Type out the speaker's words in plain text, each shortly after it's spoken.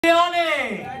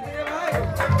Leone!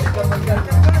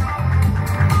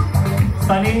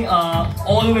 Sunny,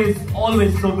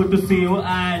 always so good to see you,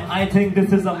 and I think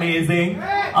this is amazing.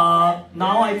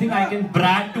 Now I think I can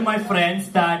brag to my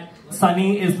friends that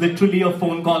Sunny is literally a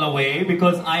phone call away,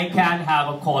 because I can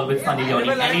have a call with Sunny Leone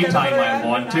anytime I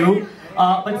want to.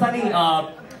 But Sunny,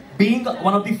 being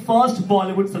one of the first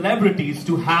Bollywood celebrities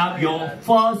to have your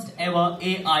first ever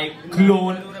AI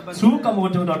clone through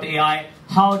Komodo.ai,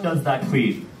 how does that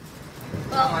feel?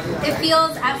 Well, it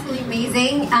feels absolutely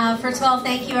amazing. First of all,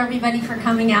 thank you everybody for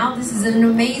coming out. This is an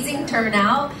amazing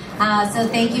turnout, so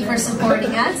thank you for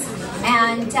supporting us.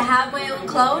 And to have my own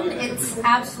clone, it's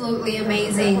absolutely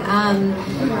amazing.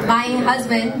 My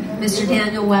husband, Mr.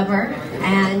 Daniel Weber,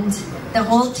 and the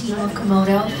whole team of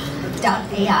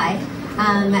Komodo.ai,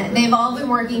 they've all been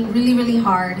working really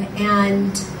hard,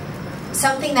 and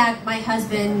something that my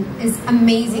husband is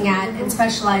amazing at and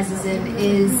specializes in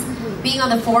is being on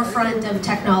the forefront of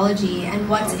technology and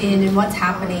what's in and what's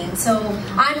happening. So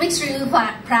I'm extremely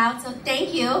proud, so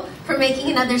thank you for making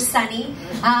another Sunny.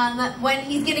 When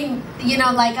he's getting,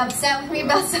 like upset with me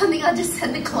about something, I'll just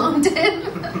send a clone to him.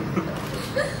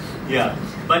 Yeah,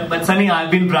 but Sunny,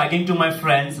 I've been bragging to my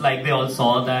friends, like they all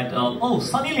saw that, oh,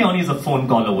 Sunny Leone is a phone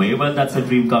call away. Well, that's a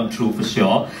dream come true for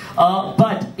sure.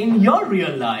 But in your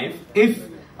real life, if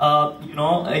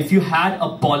you had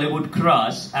a Bollywood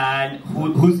crush and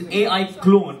whose AI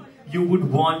clone you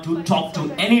would want to talk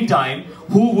to anytime,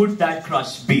 who would that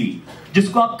crush be?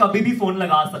 जिसको आप कभी भी phone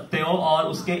लगा सकते हो और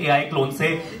उसके AI clone से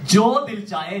जो दिल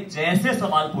चाहे जैसे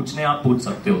सवाल पूछने आप पूछ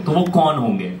सकते हो, तो वो कौन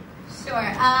होंगे?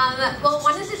 Sure. Well,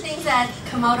 one of the things that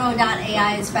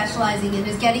Komodo.ai is specializing in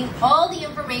is getting all the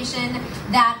information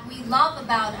that we love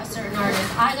about a certain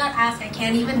artist. I got asked, I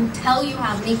can't even tell you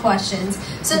how many questions.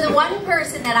 So the one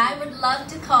person that I would love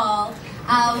to call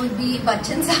would be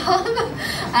Bachchan Saab,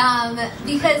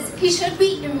 because he should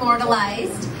be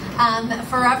immortalized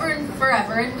forever and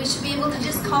forever, and we should be able to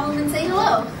just call him and say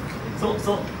hello.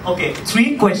 So, okay,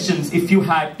 3 questions if you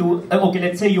had to, okay,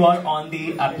 let's say you are on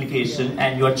the application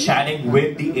and you are chatting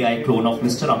with the AI clone of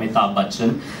Mr. Amitabh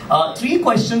Bachchan. 3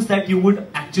 questions that you would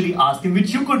actually ask him, which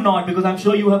you could not, because I'm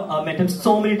sure you have met him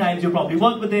so many times, you probably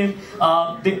worked with him.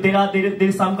 There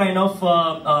is some kind of,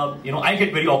 I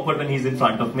get very awkward when he's in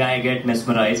front of me, I get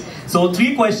mesmerized. So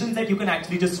 3 questions that you can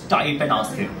actually just type and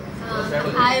ask him.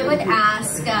 I would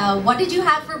ask, what did you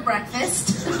have for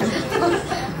breakfast?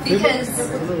 Because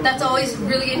that's always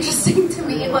really interesting to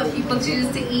me, what people choose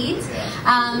to eat.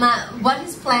 What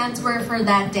his plans were for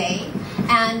that day.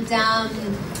 And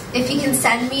if he can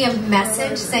send me a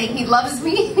message saying he loves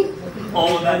me.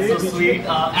 Oh, that's so sweet.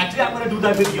 Actually, I'm going to do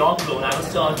that with your clone. I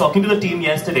was talking to the team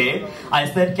yesterday. I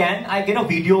said, can I get a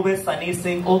video where Sunny is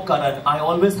saying, oh Karan, I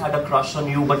always had a crush on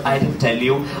you, but I didn't tell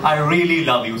you. I really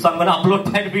love you. So I'm going to upload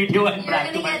that video and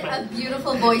brag to my friends. You're going to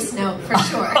get a beautiful voice note for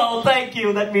sure. Oh, thank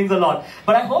you. That means a lot.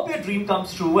 But I hope your dream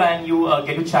comes true and you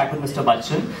get to chat with Mr.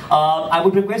 Bachchan. I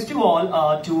would request you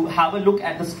all to have a look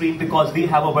at the screen, because we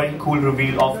have a very cool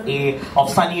reveal of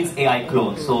Sunny's AI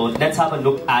clone. So let's have a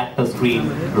look at the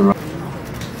screen.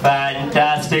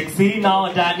 Fantastic. See,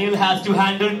 now Daniel has to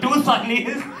handle 2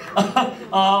 Sunnys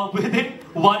within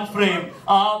 1 frame.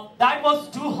 That was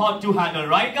too hot to handle,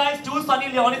 right guys? 2 Sunny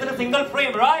Leones in a single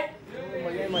frame, right?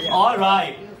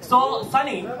 Alright. So,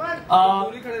 Sunny,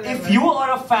 if you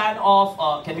are a fan of,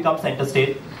 can you come center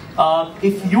stage?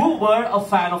 If you were a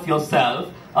fan of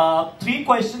yourself, 3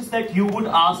 questions that you would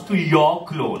ask to your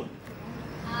clone.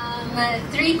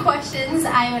 3 questions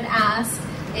I would ask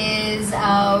is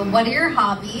what are your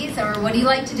hobbies, or what do you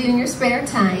like to do in your spare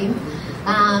time?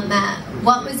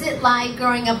 What was it like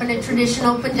growing up in a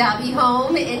traditional Punjabi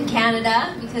home in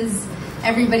Canada, because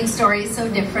everybody's story is so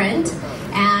different,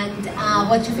 and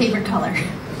what's your favorite color?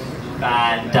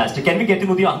 Fantastic. Can we get to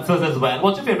know the answers as well?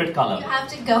 What's your favorite color? You have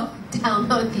to go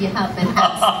download the app and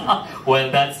ask. Well,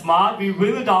 that's smart. We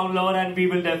will download and we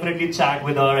will definitely chat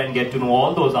with her and get to know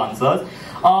all those answers.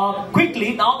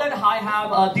 Quickly, now that I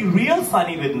have the real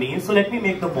Sunny with me, so let me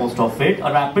make the most of it.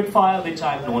 A rapid fire, which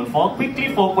I'm known for.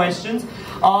 Quickly, 4 questions.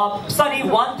 Sunny,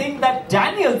 one thing that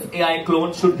Daniel's AI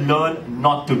clone should learn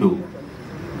not to do.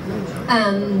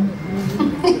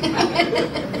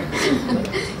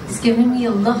 He's giving me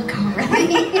a look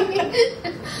already.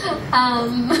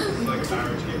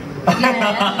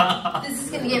 Yeah, this is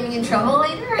going to get me in trouble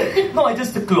later? No,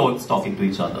 just the clones talking to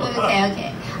each other.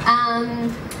 Okay.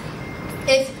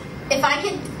 If I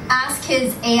could ask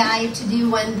his AI to do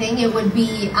one thing, it would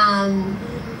be I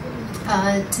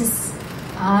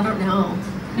don't know.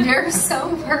 You're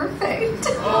so perfect.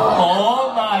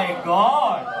 Oh my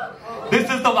God! This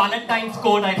is the Valentine's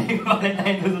code. I think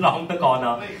Valentine's is around the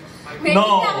corner.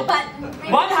 No.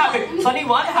 button. One habit, Sunny.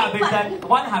 One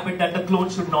habit that the clone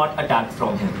should not adapt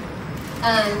from him.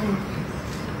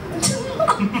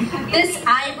 This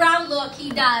eyebrow look he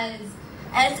does.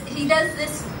 As he does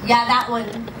this, yeah, that one.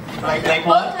 Like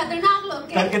what? खतरनाक look.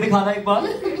 करके दिखाना एक बार.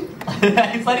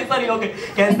 Sorry, okay.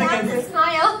 कैसे?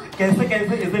 Smile.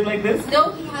 कैसे? Is it like this?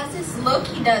 No, he has this look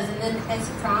he does, and then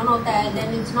ऐसे frown होता है, and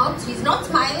then he's not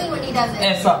smiling when he does it.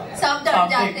 ऐसा. सब डर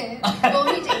जाते हैं. वो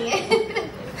भी चाहिए.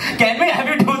 Can we have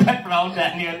you do that frown,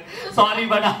 Daniel? Sorry,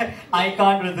 but I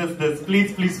can't resist this.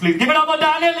 Please. Give it up for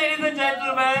Daniel, ladies and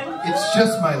gentlemen. It's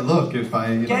just my look. If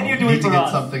I need to get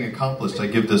something accomplished, I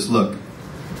give this look.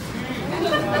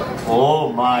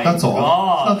 Oh my That's all.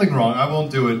 God. There's nothing wrong. I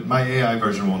won't do it. My AI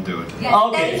version won't do it. Yeah,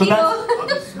 okay, so that's... I'll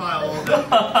just smile all day.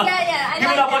 Yeah.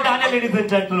 Give it up for Daniel, ladies and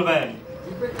gentlemen.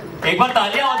 एक बार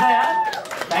तालियां होता है यार.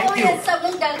 Thank you. सब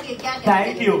लोग डर के क्या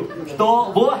Thank you. तो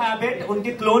वो हैबिट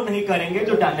उनके क्लोन नहीं करेंगे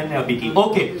जो डैनियल ने अभी की.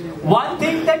 Okay. One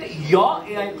thing that your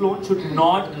AI clone should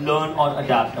not learn or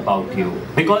adapt about you,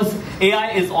 because AI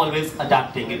is always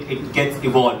adapting. It gets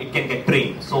evolved. It can get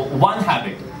trained. So one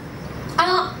habit.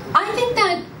 I think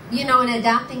that an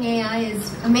adapting AI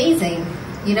is amazing.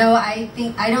 I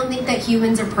don't think that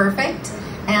humans are perfect,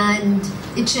 and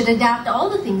it should adapt all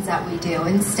the things that we do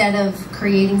instead of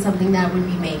creating something that would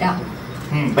be made up.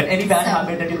 But any bad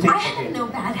habit that you think? I have no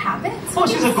bad habits. Oh,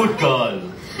 she's a good girl.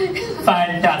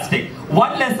 Fantastic.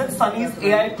 One lesson Sunny's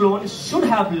AI clone should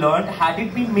have learned had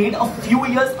it been made a few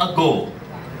years ago.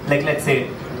 Like let's say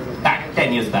back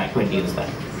 10 years back, 20 years back.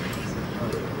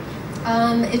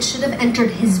 It should have entered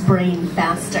his brain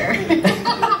faster.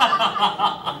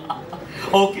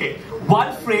 Okay.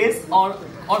 One phrase or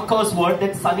curse word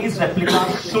that Sunny's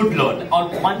replica should learn, or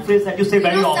one phrase that you say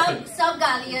very often. Sab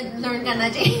gaaliyan learn karna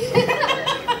chahiye.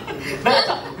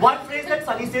 One phrase that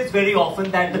Sunny says very often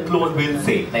that the clone will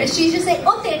say. Like, she just say,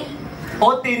 "Oh teri."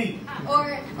 Oh teri.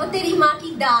 Or "Oh teri maa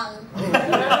ki dal."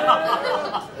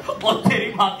 Oh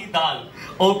teri maa ki dal.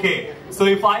 Okay. So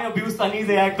if I abuse Sunny's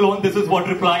AI clone, this is what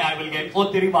reply I will get.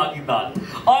 Oh teri maa ki dal.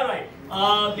 Alright.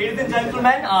 Ladies and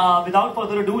gentlemen, without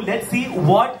further ado, let's see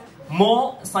what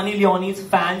more Sunny Leone's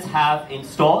fans have in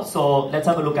store. So let's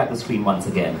have a look at the screen once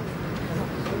again.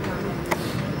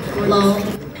 Lol.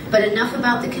 But enough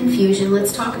about the confusion,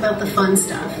 let's talk about the fun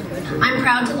stuff. I'm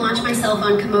proud to launch myself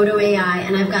on Komodo AI,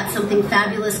 and I've got something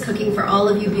fabulous cooking for all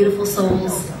of you beautiful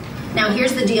souls. Now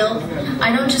here's the deal.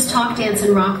 I don't just talk, dance,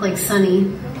 and rock like Sunny.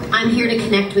 I'm here to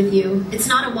connect with you. It's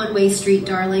not a one-way street,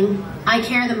 darling. I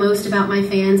care the most about my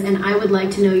fans, and I would like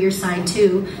to know your side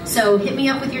too. So hit me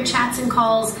up with your chats and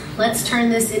calls. Let's turn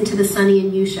this into the Sunny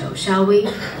and You show, shall we?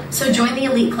 So join the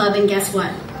elite club, and guess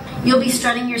what? You'll be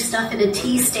strutting your stuff in a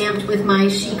tee stamped with my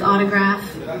chic autograph,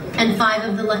 and 5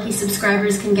 of the lucky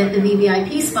subscribers can get the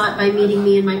VVIP spot by meeting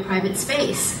me in my private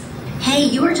space. Hey,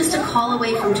 you are just a call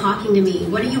away from talking to me.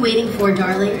 What are you waiting for,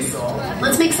 darlings?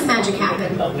 Let's make some magic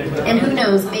happen. And who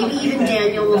knows, maybe even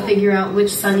Daniel will figure out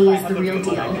which Sunny is the real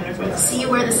deal. See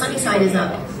you where the sunny side is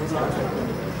up.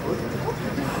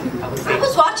 I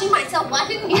was watching myself. I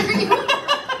didn't hear you.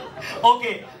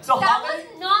 Okay, so that was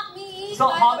not me. So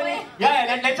how many?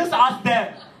 Yeah, let's just ask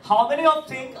them. How many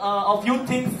of you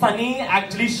think Sunny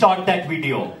actually shot that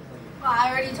video? Well,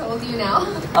 I already told you now.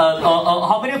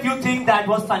 How many of you think that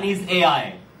was Sunny's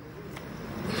AI?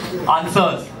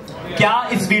 Answers. क्या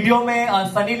इस video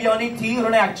में Sunny Leone थी,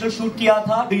 उन्होंने actual shoot किया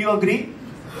था? Do you agree?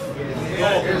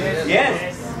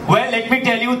 Yes. Well, let me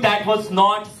tell you, that was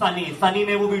not Sunny. Sunny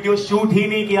ने वो video shoot ही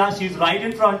नहीं किया. She's right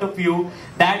in front of you.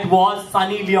 That was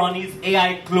Sunny Leone's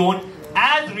AI clone,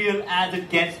 as real as it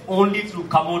gets, only through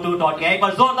Komodo.ai. एक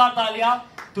बार जोरदार तालियां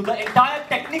to the entire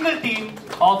technical team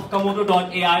of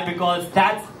Komodo.ai, because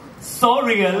that's so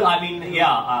real. I mean,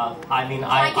 yeah.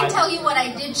 I can tell you what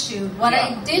I did shoot. What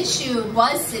I did shoot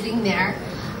was sitting there.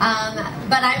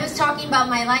 But I was talking about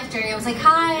my life journey. I was like,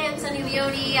 hi, I'm Sunny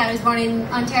Leone. I was born in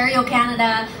Ontario,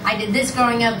 Canada. I did this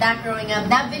growing up, that growing up.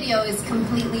 That video is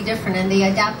completely different, and they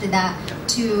adapted that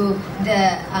to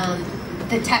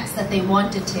the text that they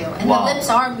wanted to. And the lips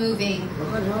are moving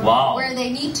where they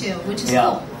need to, which is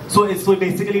cool. So it's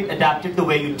basically adapted the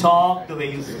way you talk, the way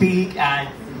you speak, and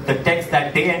the text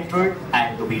that they entered,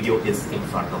 and the video is in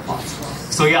front of us.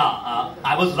 So yeah,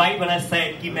 I was right when I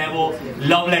said कि मैं वो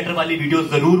love letter वाली video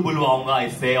जरूर बुलवाऊंगा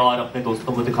इससे और अपने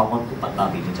दोस्तों को दिखाऊंगा, उनको पता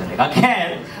भी नहीं चलेगा. खैर,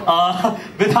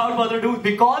 without further ado,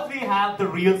 because we have the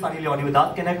real Sunny Leone with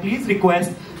us, can I please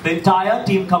request the entire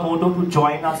team Komodo to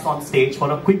join us on stage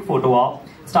for a quick photo op,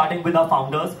 starting with our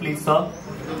founders, please, sir.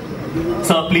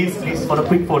 Sir, please, for a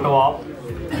quick photo op.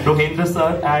 Rohendra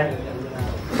sir and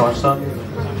Tosh sir.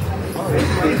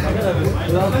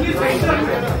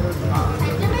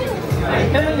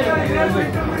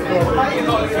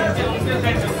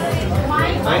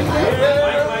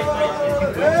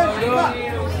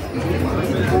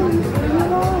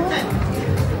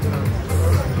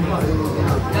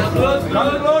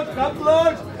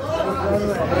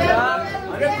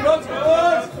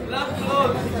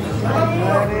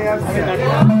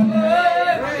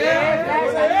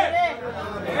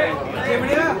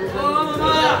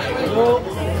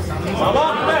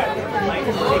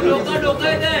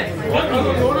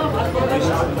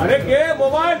 अरे के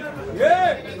mobile ये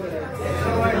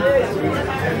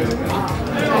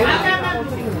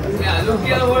look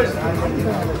here words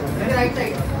right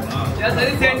side yeah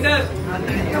Sunny center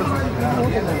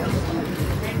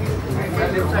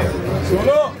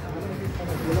solo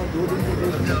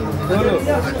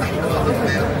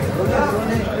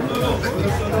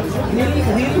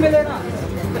नील में लेना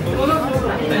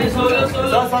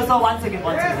So, one second.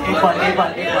 एक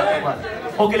बार.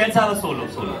 Okay, let's have a solo.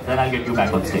 Then I'll get you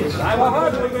back on stage.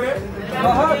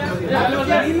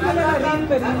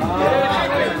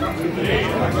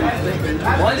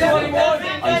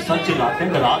 सच चिल्लाते हैं,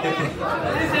 डरा देते हैं.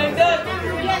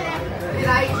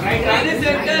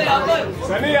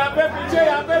 सनी यहाँ पे पीछे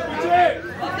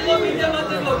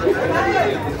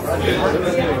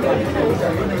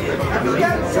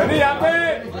सनी यहाँ पे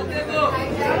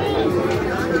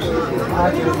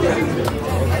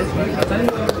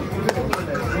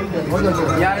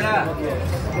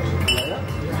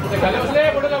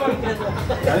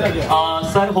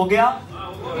सर हो गया,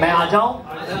 मैं आ जाऊं?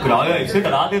 ऐसे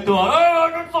डरा देते हो.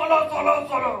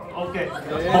 ओके,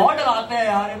 बहुत डराते हैं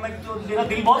यार. मेरा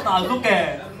दिल बहुत नाजुक है.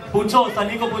 पूछो,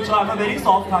 सनी को पूछो. I am very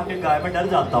soft hearted गाय. मैं डर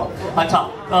जाता हूँ. अच्छा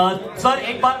सर,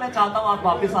 एक बार मैं चाहता हूँ आप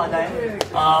वापस आ जाएं.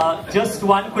 Just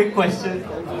one quick question.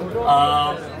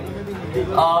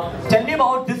 Tell me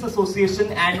about this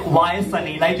association and why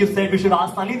Sunny. Like you said, we should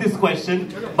ask Sunny this question,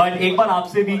 but एक बार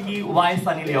आपसे भी कि why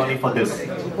Sunny Leone for this?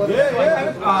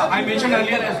 I mentioned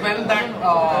earlier as well that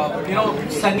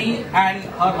Sunny and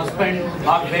her husband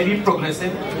are very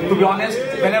progressive. To be honest,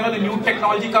 whenever the new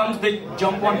technology comes, they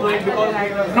jump onto it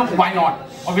because why not?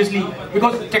 Obviously,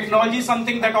 because technology is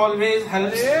something that always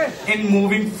helps in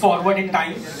moving forward in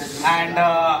time. And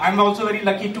I'm also very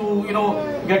lucky to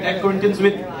get acquaintance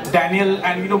with Daniel,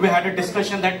 and we had a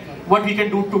discussion that what we can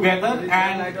do together,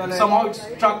 and somehow it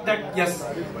struck that yes,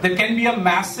 there can be a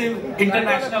massive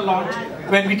international launch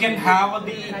when we can have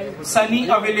the Sunny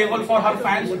available for her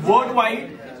fans worldwide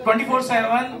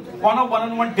 24/7 on a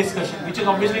one-on-one discussion, which is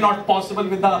obviously not possible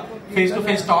with the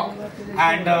face-to-face talk.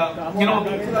 And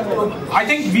I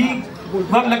think we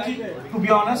were lucky, to be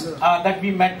honest, that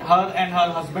we met her and her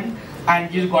husband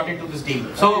and we got into this deal.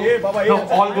 So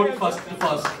all good first.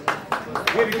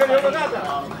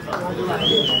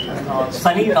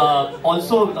 Sunny,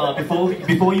 also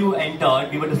before you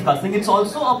entered, we were discussing, it's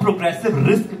also a progressive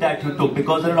risk that you took,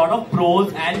 because there are a lot of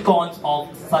pros and cons of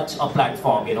such a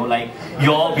platform, like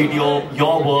your video,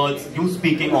 your words, you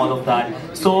speaking, all of that.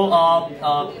 So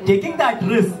taking that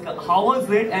risk, how was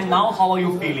it, and now how are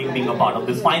you feeling being a part of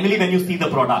this finally when you see the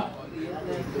product?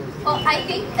 Well, I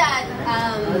think that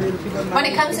when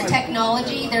it comes to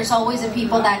technology, there's always a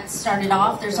people that start it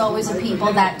off. There's always a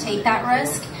people that take that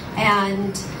risk.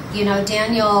 And,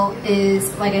 Daniel is,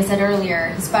 like I said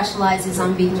earlier, he specializes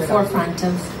on being the forefront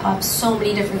of so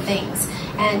many different things.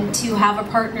 And to have a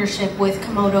partnership with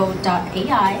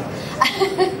Komodo.ai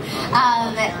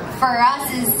for us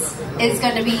is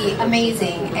going to be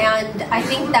amazing. And I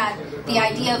think that the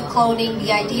idea of cloning,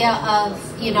 the idea of,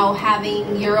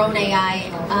 having your own AI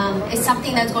is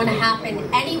something that's going to happen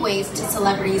anyways to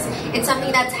celebrities. It's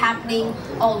something that's happening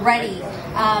already.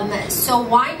 So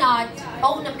why not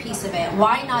own a piece of it?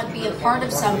 Why not be a part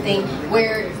of something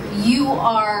where you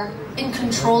are in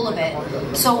control of it?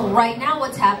 So right now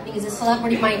what's happening is a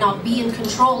celebrity might not be in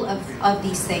control of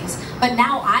these things, but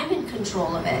now I'm in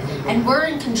control of it, and we're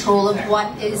in control of what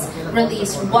is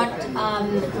released,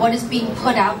 what is being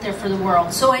put out there for the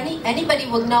world. So anybody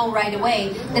will know right away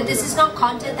that this is not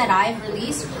content that I've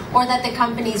released or that the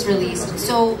company's released.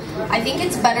 So I think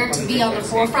it's better to be on the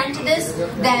forefront of this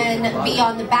than be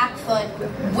on the back foot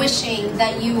wishing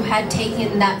that you had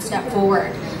taken that step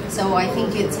forward. So I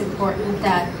think it's important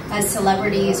that as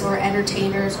celebrities or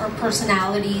entertainers or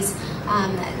personalities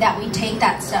that we take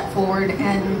that step forward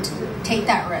and take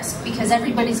that risk, because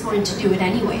everybody's going to do it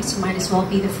anyway, so might as well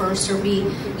be the first, or be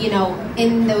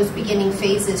in those beginning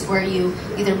phases where you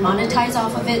either monetize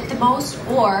off of it the most,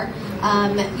 or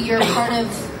you're part of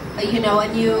a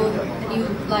new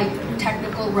like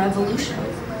technical revolution.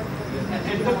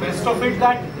 And the best of it,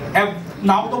 that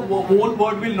now the whole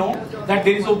world will know that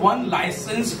there is a one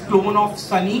licensed clone of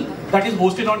Sunny that is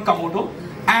hosted on Komodo,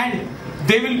 and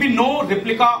there will be no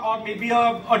replica or maybe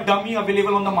a dummy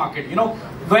available on the market. You know,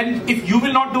 if you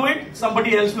will not do it,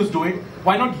 somebody else will do it.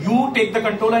 Why not you take the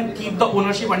control and keep the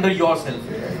ownership under yourself?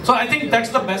 So I think that's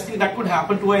the best thing that could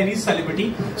happen to any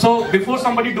celebrity. So before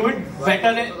somebody do it,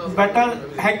 better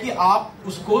है कि आप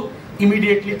उसको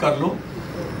immediately कर लो,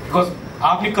 because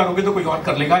आप नहीं करोगे तो कोई और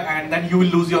कर लेगा, and then you will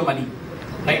lose your money.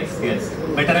 Right? Yes.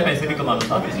 Better है पैसे भी कमा लो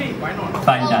साथ में.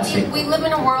 Fantastic. Well, we live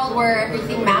in a world where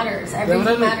everything matters.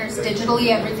 Everything matters digitally.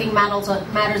 Everything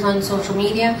matters on social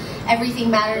media.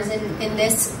 Everything matters in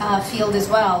this field as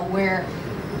well, where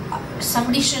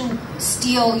somebody shouldn't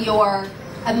steal your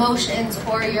emotions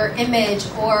or your image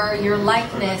or your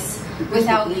likeness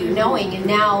without you knowing. And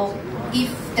now,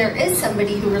 if there is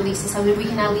somebody who releases something, we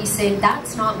can at least say,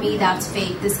 that's not me, that's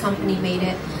fake, this company made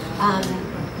it.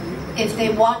 If they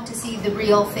want to see the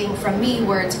real thing from me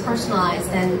where it's personalized,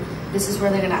 then this is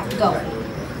where they're going to have to go.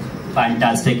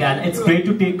 Fantastic, and it's great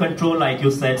to take control, like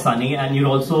you said, Sunny, and you're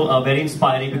also very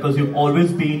inspiring because you've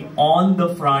always been on the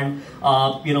front,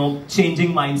 you know,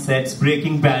 changing mindsets,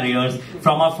 breaking barriers.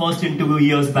 From our first interview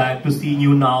years back to seeing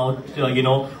you now, you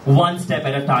know, one step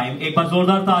at a time. Ek baar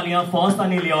zordar taaliyan for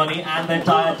Sunny Leone and the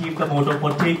entire team Komodo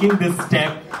for taking this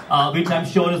step, which I'm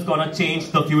sure is gonna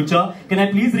change the future. Can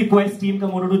I please request Team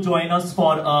Komodo to join us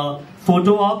for a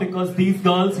photo op, because these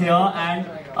girls here and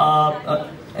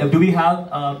do we have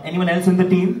anyone else in the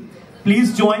team?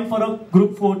 Please join for a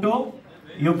group photo.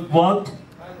 You've worked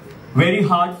very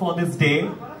hard for this day,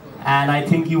 and I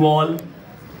think you all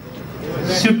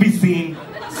should be seen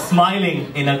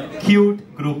smiling in a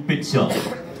cute group picture.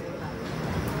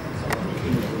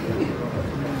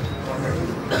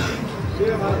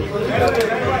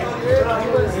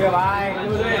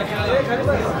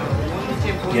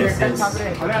 Yes, yes.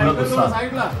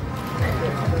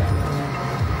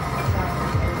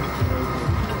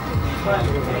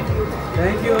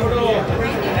 Thank you.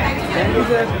 Thank you,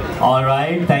 sir. All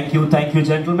right, thank you,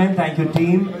 gentlemen, thank you,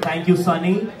 team, thank you,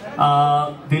 Sunny.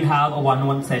 We'll have a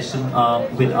one-on-one session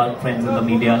with our friends in the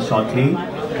media shortly.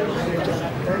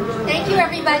 Thank you,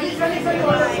 everybody.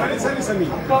 Sunny.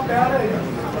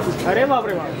 अरे बाप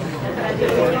रे बाप.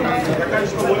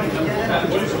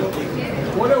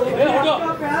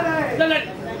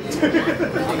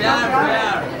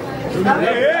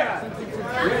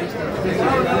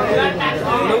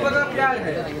 लोगों का प्यार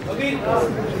है.